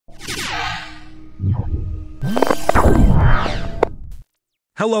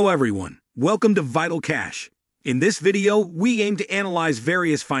Hello everyone, welcome to Vital Cash. In this video, we aim to analyze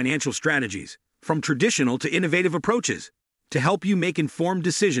various financial strategies, from traditional to innovative approaches, to help you make informed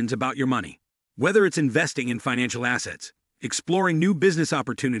decisions about your money. Whether it's investing in financial assets, exploring new business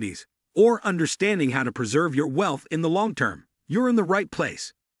opportunities, or understanding how to preserve your wealth in the long term, you're in the right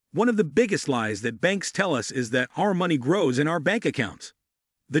place. One of the biggest lies that banks tell us is that our money grows in our bank accounts.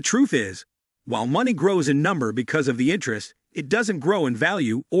 The truth is, while money grows in number because of the interest, it doesn't grow in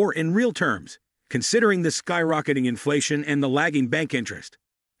value or in real terms, considering the skyrocketing inflation and the lagging bank interest.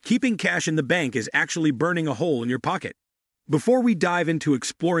 Keeping cash in the bank is actually burning a hole in your pocket. Before we dive into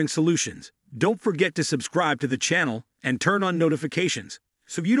exploring solutions, don't forget to subscribe to the channel and turn on notifications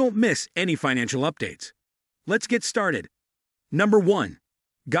so you don't miss any financial updates. Let's get started. Number 1.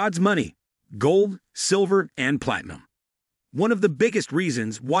 God's money: gold, silver, and platinum. One of the biggest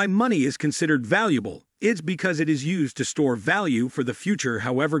reasons why money is considered valuable is because it is used to store value for the future.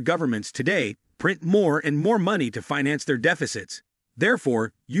 However, governments today print more and more money to finance their deficits.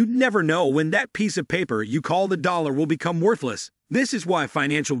 Therefore, you never know when that piece of paper you call the dollar will become worthless. This is why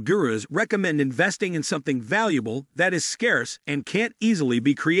financial gurus recommend investing in something valuable that is scarce and can't easily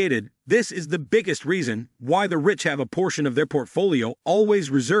be created. This is the biggest reason why the rich have a portion of their portfolio always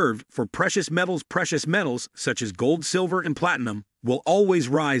reserved for precious metals. Precious metals, such as gold, silver, and platinum, will always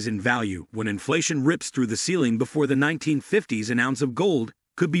rise in value. When inflation rips through the ceiling before the 1950s, an ounce of gold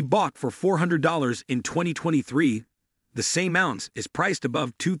could be bought for $400 in 2023. The same ounce is priced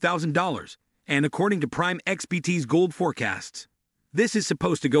above $2,000, and according to Prime XPT's gold forecasts, this is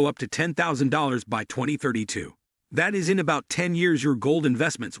supposed to go up to $10,000 by 2032. That is, in about 10 years, your gold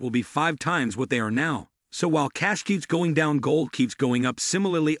investments will be 5 times what they are now. So while cash keeps going down, gold keeps going up.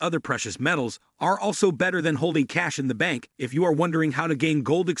 Similarly, other precious metals are also better than holding cash in the bank. If you are wondering how to gain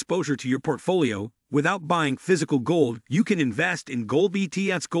gold exposure to your portfolio without buying physical gold, you can invest in gold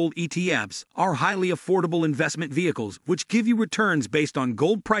ETFs. Gold ETFs are highly affordable investment vehicles which give you returns based on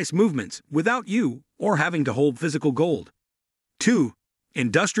gold price movements without you or having to hold physical gold. 2.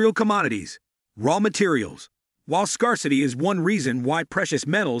 Industrial commodities: raw materials. While scarcity is one reason why precious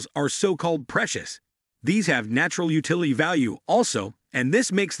metals are so-called precious, these have natural utility value also, and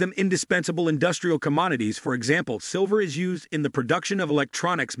this makes them indispensable industrial commodities. For example, silver is used in the production of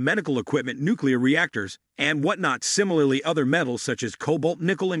electronics, medical equipment, nuclear reactors, and whatnot. Similarly, other metals such as cobalt,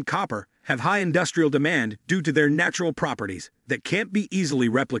 nickel, and copper have high industrial demand due to their natural properties that can't be easily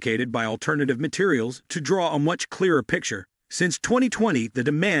replicated by alternative materials. To draw a much clearer picture, since 2020, the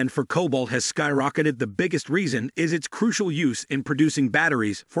demand for cobalt has skyrocketed. The biggest reason is its crucial use in producing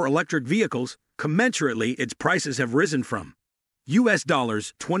batteries for electric vehicles. Commensurately, its prices have risen from US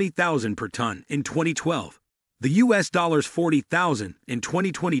dollars 20,000 per ton in 2012, the US dollars 40,000 in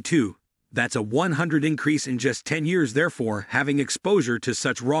 2022. That's a 100 increase in just 10 years. Therefore, having exposure to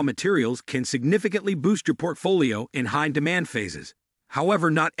such raw materials can significantly boost your portfolio in high demand phases.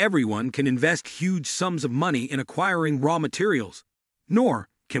 However, not everyone can invest huge sums of money in acquiring raw materials, nor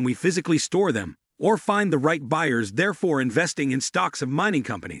can we physically store them or find the right buyers. Therefore, investing in stocks of mining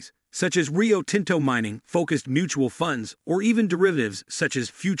companies, such as Rio Tinto mining, focused mutual funds, or even derivatives such as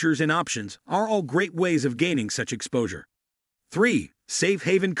futures and options, are all great ways of gaining such exposure. 3. Safe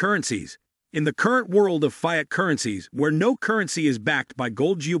haven currencies. In the current world of fiat currencies, where no currency is backed by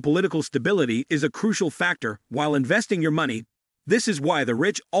gold, geopolitical stability is a crucial factor while investing your money. This is why the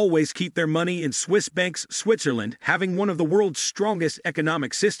rich always keep their money in Swiss banks. Switzerland, having one of the world's strongest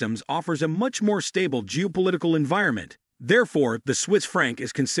economic systems, offers a much more stable geopolitical environment. Therefore, the Swiss franc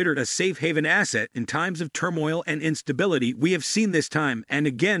is considered a safe haven asset in times of turmoil and instability. We have seen this time and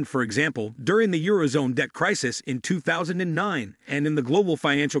again, for example, during the Eurozone debt crisis in 2009 and in the global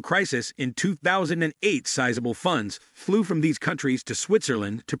financial crisis in 2008. Sizable funds flew from these countries to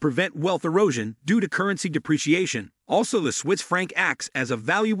Switzerland to prevent wealth erosion due to currency depreciation. Also, the Swiss franc acts as a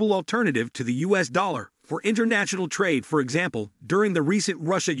valuable alternative to the US dollar for international trade. For example, during the recent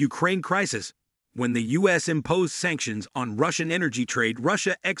Russia-Ukraine crisis, when the U.S. imposed sanctions on Russian energy trade,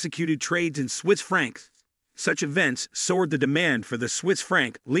 Russia executed trades in Swiss francs. Such events soared the demand for the Swiss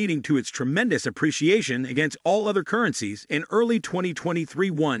franc, leading to its tremendous appreciation against all other currencies. In early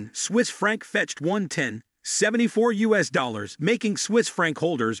 2023, one Swiss franc fetched 110.74 US dollars, making Swiss franc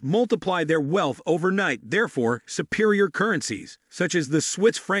holders multiply their wealth overnight. Therefore, superior currencies, such as the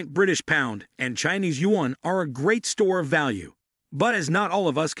Swiss franc, British pound, and Chinese yuan, are a great store of value. But as not all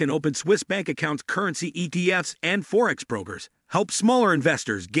of us can open Swiss bank accounts, currency ETFs and forex brokers help smaller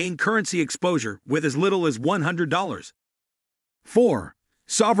investors gain currency exposure with as little as $100. 4.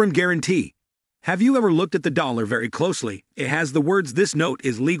 Sovereign guarantee. Have you ever looked at the dollar very closely? It has the words "This note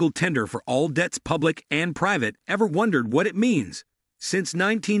is legal tender for all debts public and private." Ever wondered what it means? Since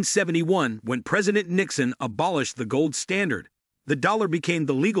 1971, when President Nixon abolished the gold standard, the dollar became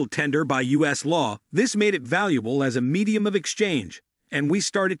the legal tender by U.S. law. This made it valuable as a medium of exchange, and we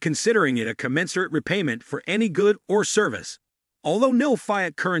started considering it a commensurate repayment for any good or service. Although no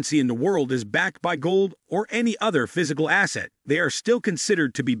fiat currency in the world is backed by gold or any other physical asset, they are still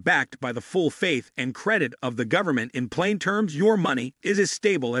considered to be backed by the full faith and credit of the government. In plain terms, your money is as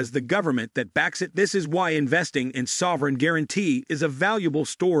stable as the government that backs it. This is why investing in sovereign guarantee is a valuable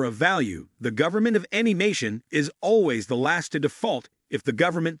store of value. The government of any nation is always the last to default. If the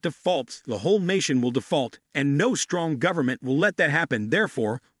government defaults, the whole nation will default, and no strong government will let that happen.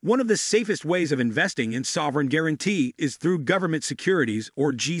 Therefore, one of the safest ways of investing in sovereign guarantee is through government securities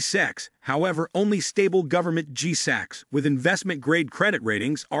or G-SECs. However, only stable government G-SECs with investment-grade credit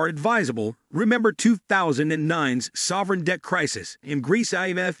ratings are advisable. Remember 2009's sovereign debt crisis. In Greece,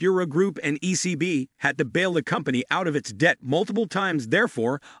 IMF, Eurogroup, and ECB had to bail the company out of its debt multiple times.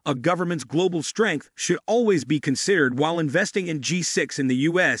 Therefore, a government's global strength should always be considered while investing in G-SECs in the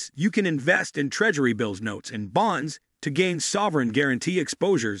U.S. You can invest in Treasury bills, notes, and bonds to gain sovereign guarantee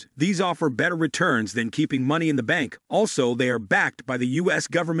exposures. These offer better returns than keeping money in the bank. Also, they are backed by the U.S.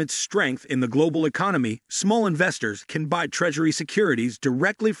 government's strength in the global economy. Small investors can buy Treasury securities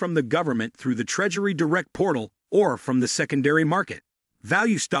directly from the government through the Treasury Direct portal or from the secondary market.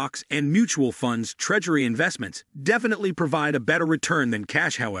 Value stocks and mutual funds Treasury investments definitely provide a better return than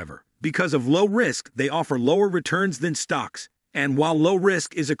cash, however. Because of low risk, they offer lower returns than stocks. And while low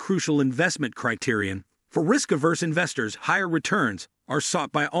risk is a crucial investment criterion, for risk-averse investors, higher returns are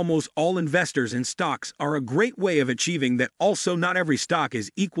sought by almost all investors, and stocks are a great way of achieving that. Also, not every stock is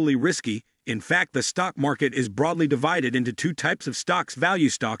equally risky. In fact, the stock market is broadly divided into two types of stocks: value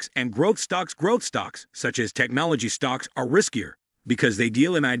stocks and growth stocks. Growth stocks, such as technology stocks, are riskier because they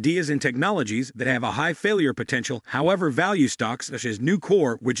deal in ideas and technologies that have a high failure potential. However, value stocks, such as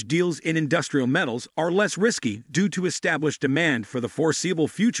Nucor, which deals in industrial metals, are less risky due to established demand for the foreseeable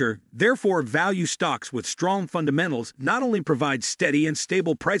future. Therefore, value stocks with strong fundamentals not only provide steady and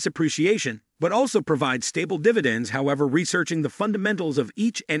stable price appreciation, but also provide stable dividends. However, researching the fundamentals of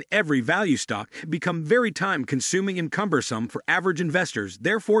each and every value stock can become very time-consuming and cumbersome for average investors.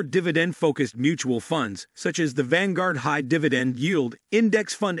 Therefore, dividend-focused mutual funds, such as the Vanguard High Dividend Yield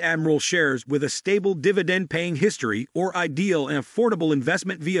Index Fund Admiral shares with a stable dividend-paying history, are ideal and affordable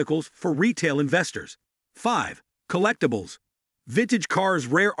investment vehicles for retail investors. 5. Collectibles. Vintage cars,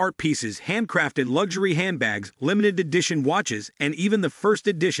 rare art pieces, handcrafted luxury handbags, limited edition watches, and even the first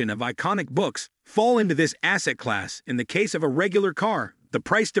edition of iconic books fall into this asset class. In the case of a regular car, the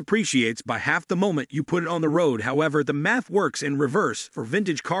price depreciates by half the moment you put it on the road. However, the math works in reverse. For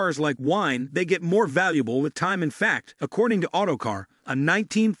vintage cars, like wine, they get more valuable with time. In fact, according to Autocar, a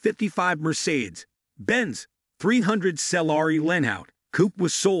 1955 Mercedes-Benz 300 Cellari Lenhout coupe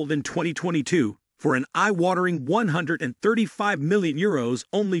was sold in 2022 for an eye-watering €135 million.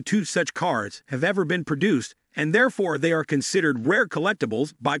 Only two such cars have ever been produced, and therefore they are considered rare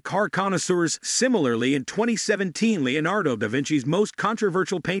collectibles by car connoisseurs. Similarly, in 2017, Leonardo da Vinci's most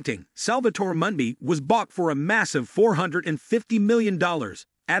controversial painting, Salvator Mundi, was bought for a massive $450 million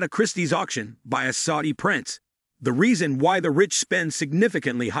at a Christie's auction by a Saudi prince. The reason why the rich spend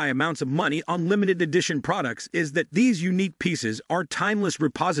significantly high amounts of money on limited edition products is that these unique pieces are timeless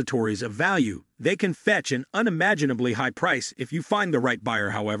repositories of value. They can fetch an unimaginably high price if you find the right buyer.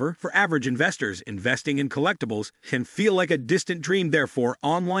 However, for average investors, investing in collectibles can feel like a distant dream. Therefore,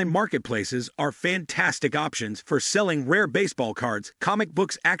 online marketplaces are fantastic options for selling rare baseball cards, comic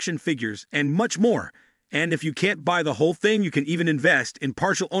books, action figures, and much more. And if you can't buy the whole thing, you can even invest in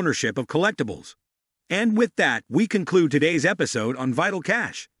partial ownership of collectibles. And with that, we conclude today's episode on Vital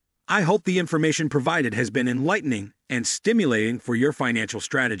Cash. I hope the information provided has been enlightening and stimulating for your financial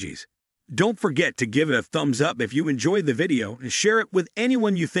strategies. Don't forget to give it a thumbs up if you enjoyed the video and share it with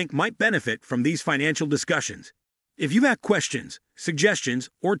anyone you think might benefit from these financial discussions. If you have questions, suggestions,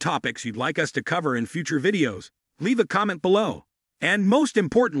 or topics you'd like us to cover in future videos, leave a comment below. And most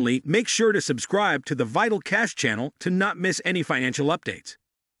importantly, make sure to subscribe to the Vital Cash channel to not miss any financial updates.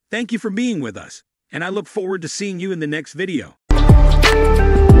 Thank you for being with us, and I look forward to seeing you in the next video.